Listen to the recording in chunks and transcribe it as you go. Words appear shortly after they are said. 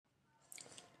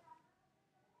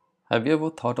Have you ever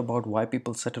thought about why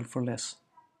people settle for less?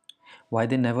 Why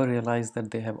they never realize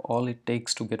that they have all it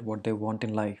takes to get what they want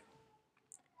in life?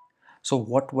 So,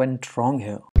 what went wrong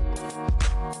here?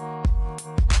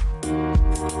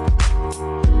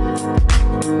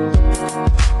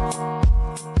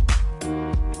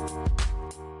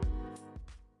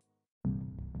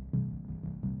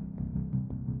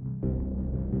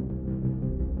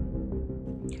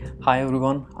 Hi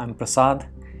everyone, I'm Prasad,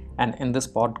 and in this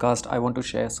podcast, I want to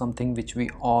share something which we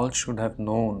all should have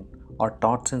known or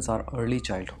taught since our early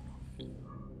childhood.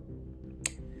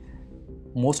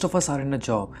 Most of us are in a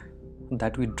job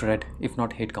that we dread, if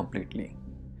not hate completely.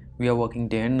 We are working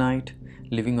day and night,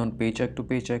 living on paycheck to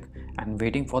paycheck, and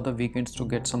waiting for the weekends to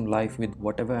get some life with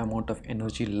whatever amount of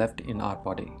energy left in our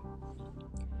body.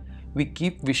 We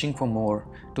keep wishing for more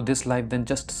to this life than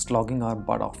just slogging our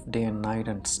butt off day and night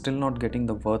and still not getting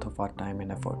the worth of our time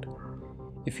and effort.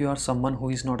 If you are someone who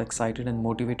is not excited and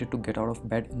motivated to get out of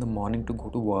bed in the morning to go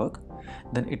to work,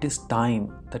 then it is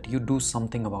time that you do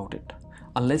something about it.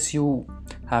 Unless you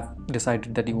have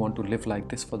decided that you want to live like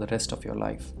this for the rest of your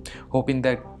life, hoping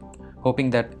that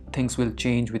things will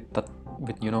change with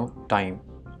time.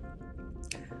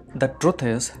 The truth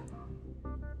is,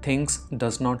 things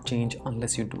does not change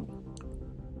unless you do.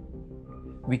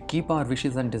 We keep our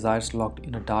wishes and desires locked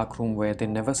in a dark room where they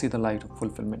never see the light of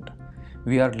fulfillment.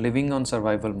 We are living on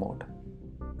survival mode.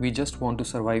 We just want to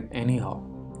survive anyhow.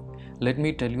 Let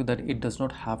me tell you that it does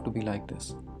not have to be like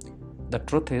this. The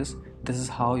truth is, this is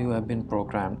how you have been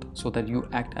programmed so that you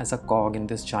act as a cog in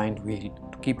this giant wheel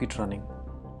to keep it running.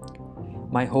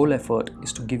 My whole effort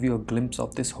is to give you a glimpse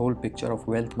of this whole picture of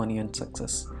wealth, money, and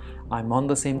success. I'm on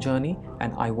the same journey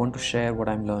and I want to share what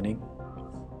I'm learning.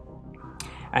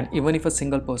 And even if a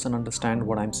single person understands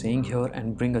what I'm saying here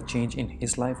and bring a change in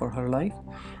his life or her life,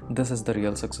 this is the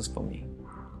real success for me.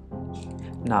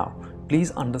 Now,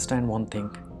 please understand one thing.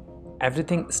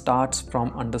 Everything starts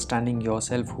from understanding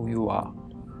yourself, who you are.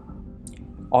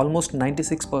 Almost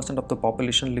 96% of the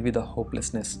population live with a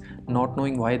hopelessness, not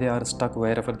knowing why they are stuck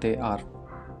wherever they are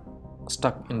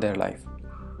stuck in their life.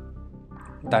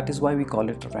 That is why we call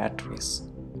it a rat race.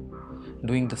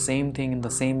 Doing the same thing in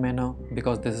the same manner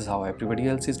because this is how everybody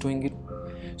else is doing it.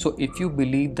 So if you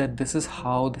believe that this is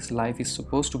how this life is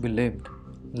supposed to be lived,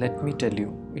 let me tell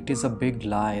you, it is a big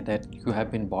lie that you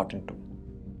have been bought into.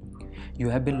 You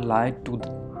have been lied to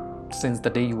since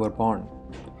the day you were born.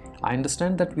 I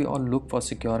understand that we all look for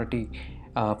security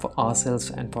for ourselves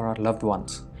and for our loved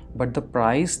ones. But the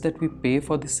price that we pay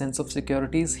for this sense of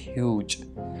security is huge.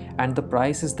 And the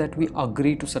price is that we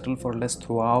agree to settle for less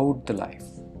throughout the life.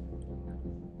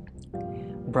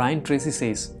 Brian Tracy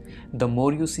says, the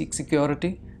more you seek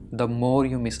security, the more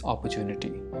you miss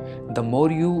opportunity. The more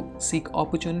you seek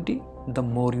opportunity, the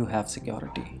more you have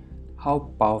security.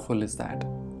 How powerful is that?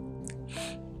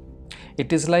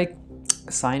 It is like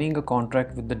signing a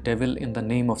contract with the devil in the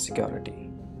name of security.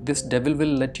 This devil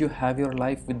will let you have your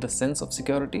life with the sense of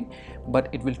security, but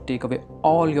it will take away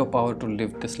all your power to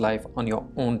live this life on your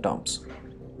own terms.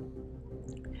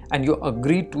 And you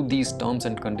agree to these terms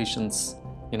and conditions,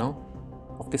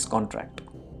 of this contract.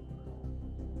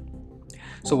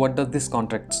 So what does this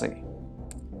contract say?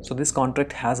 So this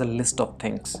contract has a list of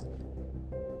things.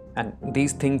 And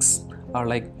these things are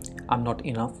like, I'm not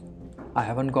enough. I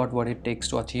haven't got what it takes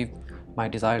to achieve my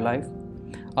desired life.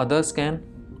 Others can,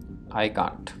 I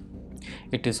can't.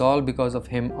 It is all because of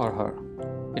him or her.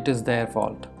 It is their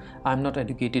fault. I'm not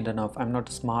educated enough. I'm not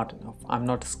smart enough. I'm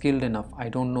not skilled enough. I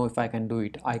don't know if I can do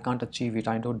it. I can't achieve it.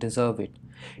 I don't deserve it.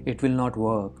 It will not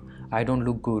work. I don't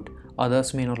look good.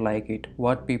 Others may not like it.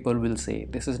 What people will say.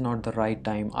 This is not the right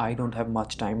time. I don't have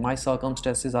much time. My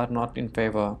circumstances are not in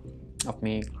favor of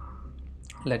me.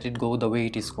 Let it go the way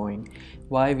it is going.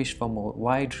 Why wish for more?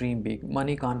 Why dream big?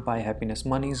 Money can't buy happiness.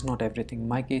 Money is not everything.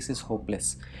 My case is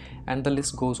hopeless. And the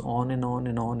list goes on and on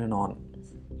and on and on.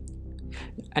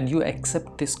 And you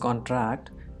accept this contract,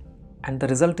 and the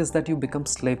result is that you become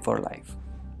slave for life.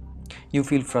 You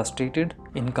feel frustrated,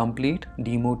 incomplete,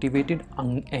 demotivated,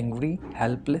 angry,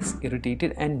 helpless,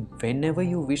 irritated, and whenever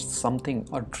you wish something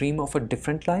or dream of a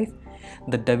different life,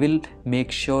 the devil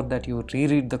makes sure that you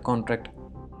reread the contract.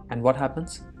 And what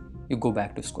happens? You go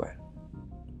back to square.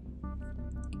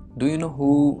 Do you know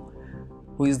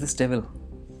who is this devil?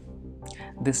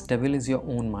 This devil is your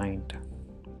own mind.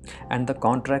 And the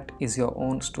contract is your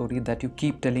own story that you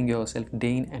keep telling yourself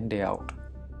day in and day out.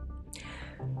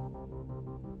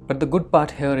 But the good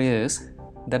part here is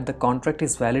that the contract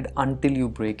is valid until you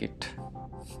break it.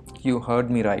 You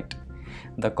heard me right.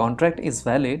 The contract is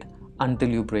valid until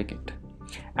you break it.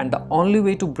 And the only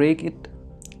way to break it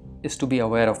is to be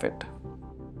aware of it.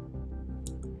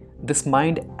 This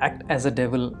mind acts as a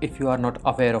devil if you are not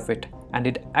aware of it, and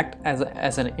it acts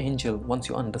as an angel once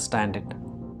you understand it.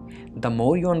 The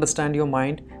more you understand your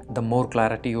mind, the more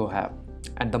clarity you have.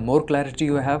 And the more clarity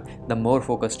you have, the more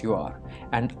focused you are.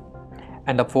 And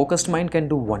a focused mind can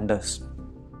do wonders.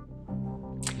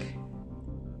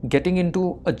 Getting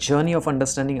into a journey of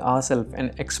understanding ourselves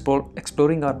and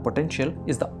exploring our potential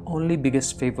is the only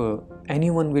biggest favor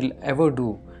anyone will ever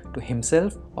do to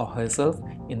himself or herself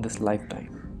in this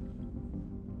lifetime.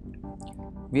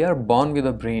 We are born with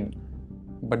a brain,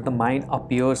 but the mind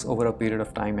appears over a period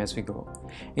of time as we grow.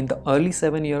 In the early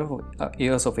 7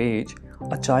 years of age,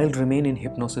 a child remains in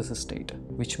hypnosis state,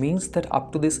 which means that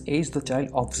up to this age, the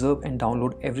child observes and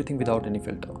downloads everything without any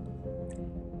filter.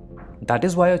 That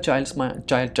is why a child's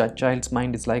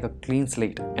mind is like a clean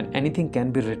slate, and anything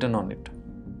can be written on it.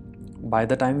 By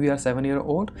the time we are 7 years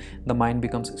old, the mind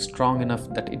becomes strong enough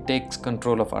that it takes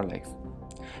control of our life.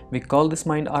 We call this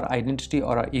mind our identity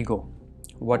or our ego.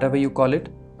 Whatever you call it,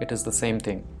 it is the same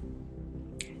thing.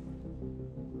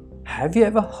 Have you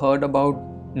ever heard about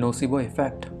nocebo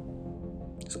effect?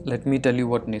 So let me tell you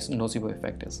what nocebo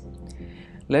effect is.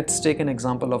 Let's take an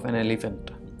example of an elephant.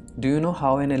 Do you know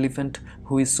how an elephant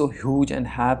who is so huge and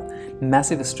have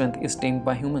massive strength is tamed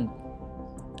by human?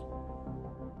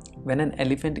 When an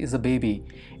elephant is a baby,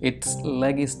 its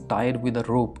leg is tied with a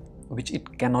rope which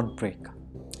it cannot break.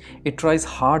 It tries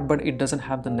hard, but it doesn't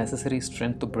have the necessary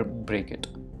strength to break it.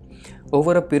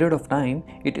 Over a period of time,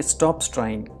 it stops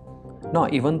trying. Now,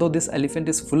 even though this elephant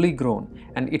is fully grown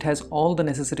and it has all the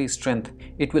necessary strength,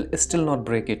 it will still not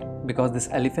break it because this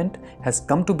elephant has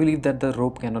come to believe that the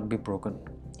rope cannot be broken.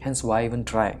 Hence, why even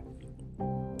try?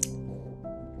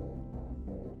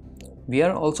 We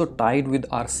are also tied with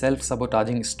our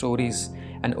self-sabotaging stories,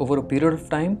 and over a period of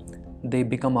time, they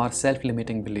become our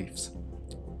self-limiting beliefs.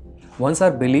 Once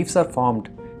our beliefs are formed,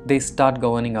 they start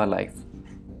governing our life.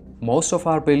 Most of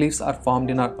our beliefs are formed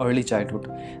in our early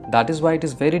childhood. That is why it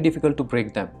is very difficult to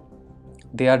break them.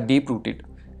 They are deep-rooted.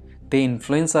 They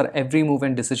influence our every move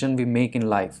and decision we make in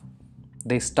life.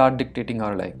 They start dictating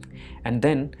our life. And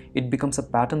then it becomes a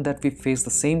pattern that we face the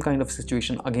same kind of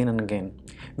situation again and again.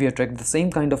 We attract the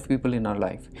same kind of people in our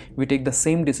life. We take the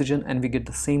same decision and we get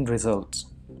the same results.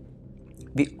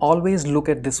 We always look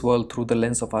at this world through the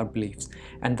lens of our beliefs,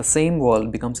 and the same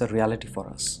world becomes a reality for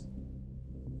us.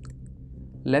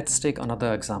 Let's take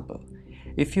another example.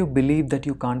 If you believe that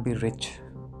you can't be rich,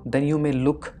 then you may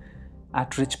look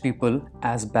at rich people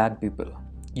as bad people.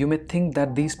 You may think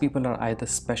that these people are either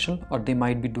special or they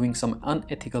might be doing some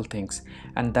unethical things,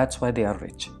 and that's why they are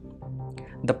rich.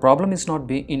 The problem is not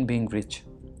in being rich.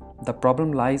 The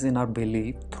problem lies in our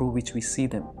belief through which we see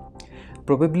them.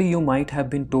 Probably you might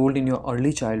have been told in your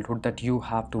early childhood that you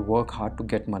have to work hard to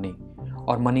get money,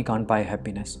 or money can't buy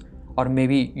happiness, or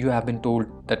maybe you have been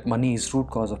told that money is root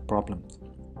cause of problems.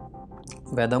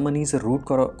 Whether money is a root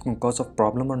cause of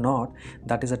problem or not,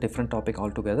 that is a different topic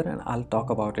altogether, and I'll talk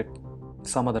about it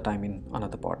some other time in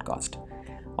another podcast.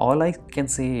 All I can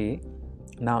say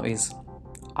now is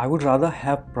I would rather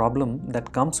have problem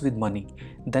that comes with money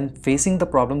than facing the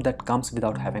problem that comes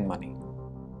without having money.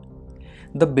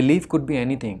 The belief could be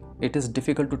anything. It is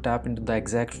difficult to tap into the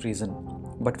exact reason.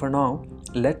 But for now,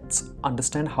 let's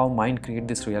understand how mind creates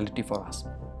this reality for us.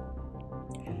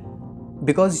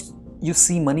 Because you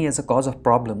see money as a cause of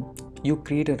problem, you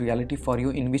create a reality for you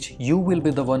in which you will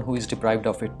be the one who is deprived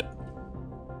of it.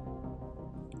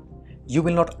 You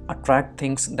will not attract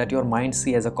things that your mind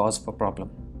see as a cause for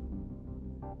problem.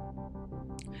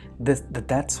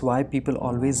 That's why people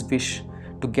always wish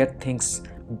to get things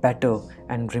better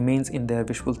and remains in their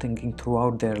wishful thinking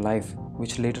throughout their life,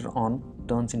 which later on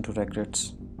turns into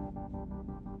regrets.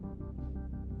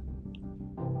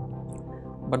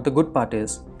 But the good part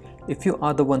is, if you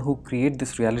are the one who create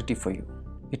this reality for you,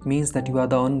 it means that you are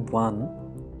the only one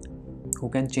who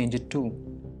can change it too.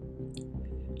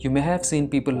 You may have seen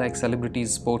people like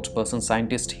celebrities, sports persons,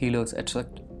 scientists, healers, etc.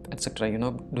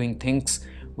 Doing things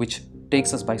which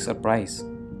takes us by surprise.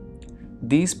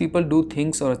 These people do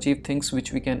things or achieve things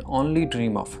which we can only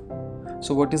dream of.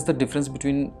 So what is the difference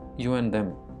between you and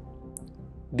them?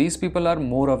 These people are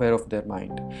more aware of their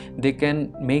mind. They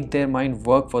can make their mind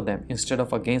work for them instead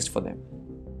of against for them.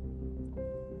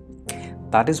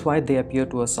 That is why they appear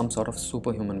to us some sort of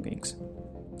superhuman beings.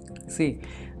 See,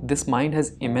 this mind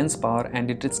has immense power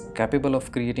and it is capable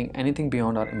of creating anything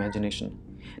beyond our imagination.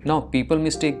 Now, people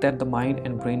mistake that the mind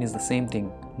and brain is the same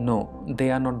thing. No, they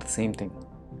are not the same thing.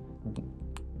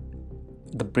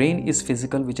 The brain is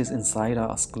physical, which is inside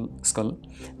our skull,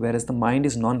 whereas the mind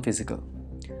is non-physical.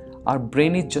 Our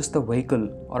brain is just the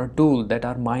vehicle or a tool that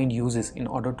our mind uses in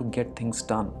order to get things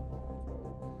done.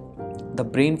 The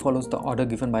brain follows the order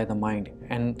given by the mind,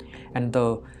 and then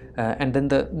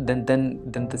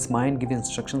this mind gives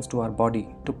instructions to our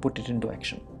body to put it into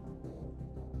action.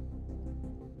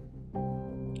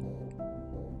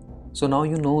 So now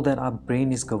you know that our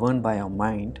brain is governed by our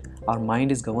mind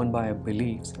is governed by our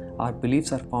beliefs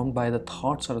are formed by the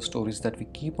thoughts or stories that we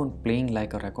keep on playing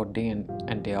like a record day in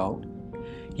and day out.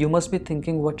 You must be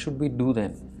thinking, what should we do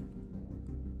then?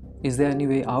 Is there any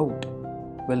way out?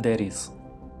 Well, there is.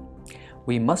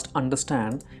 We must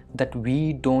understand that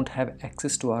we don't have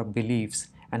access to our beliefs,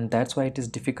 and that's why it is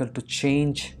difficult to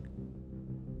change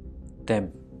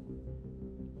them.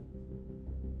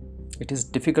 It is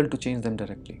difficult to change them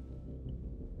directly.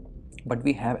 But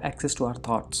we have access to our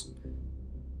thoughts.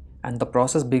 And the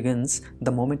process begins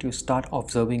the moment you start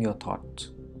observing your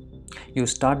thoughts. You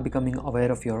start becoming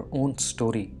aware of your own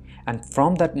story, and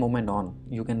from that moment on,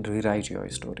 you can rewrite your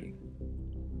story.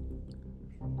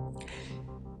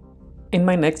 In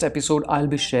my next episode, I'll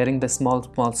be sharing the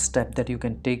small step that you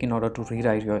can take in order to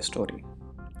rewrite your story.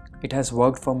 It has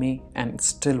worked for me and it's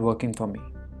still working for me.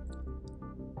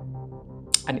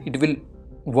 And it will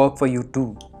work for you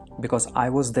too, because I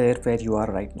was there where you are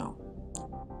right now.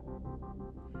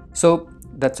 So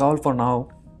that's all for now.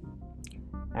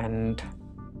 And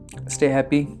stay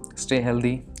happy, stay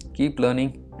healthy, keep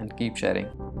learning and keep sharing.